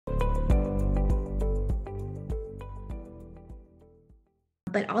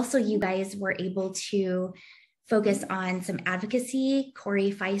But also you guys were able to focus on some advocacy.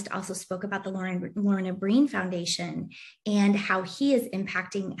 Corey Feist also spoke about the Lorna Breen Foundation and how he is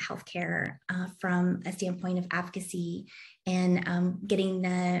impacting healthcare from a standpoint of advocacy and getting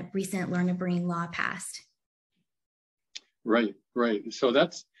the recent Lorna Breen law passed. Right. So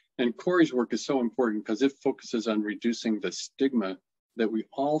and Corey's work is so important because it focuses on reducing the stigma that we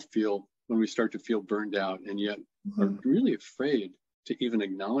all feel when we start to feel burned out, and yet are really afraid to even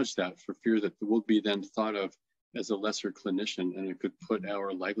acknowledge that for fear that we'll be then thought of as a lesser clinician, and it could put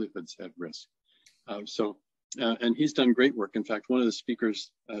our livelihoods at risk. And he's done great work. In fact, one of the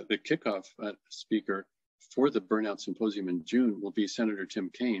speakers, the kickoff speaker for the Burnout Symposium in June will be Senator Tim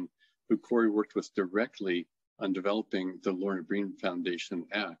Kaine, who Corey worked with directly on developing the Lorna Breen Foundation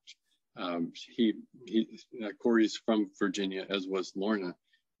Act. Corey's from Virginia, as was Lorna,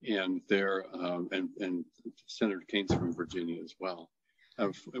 and and Senator Kaine's from Virginia as well.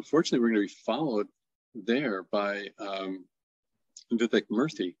 Unfortunately, we're going to be followed there by Vivek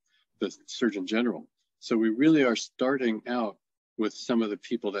Murthy, the Surgeon General. So we really are starting out with some of the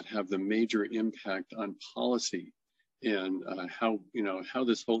people that have the major impact on policy and how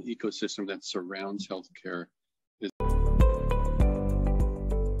this whole ecosystem that surrounds healthcare is.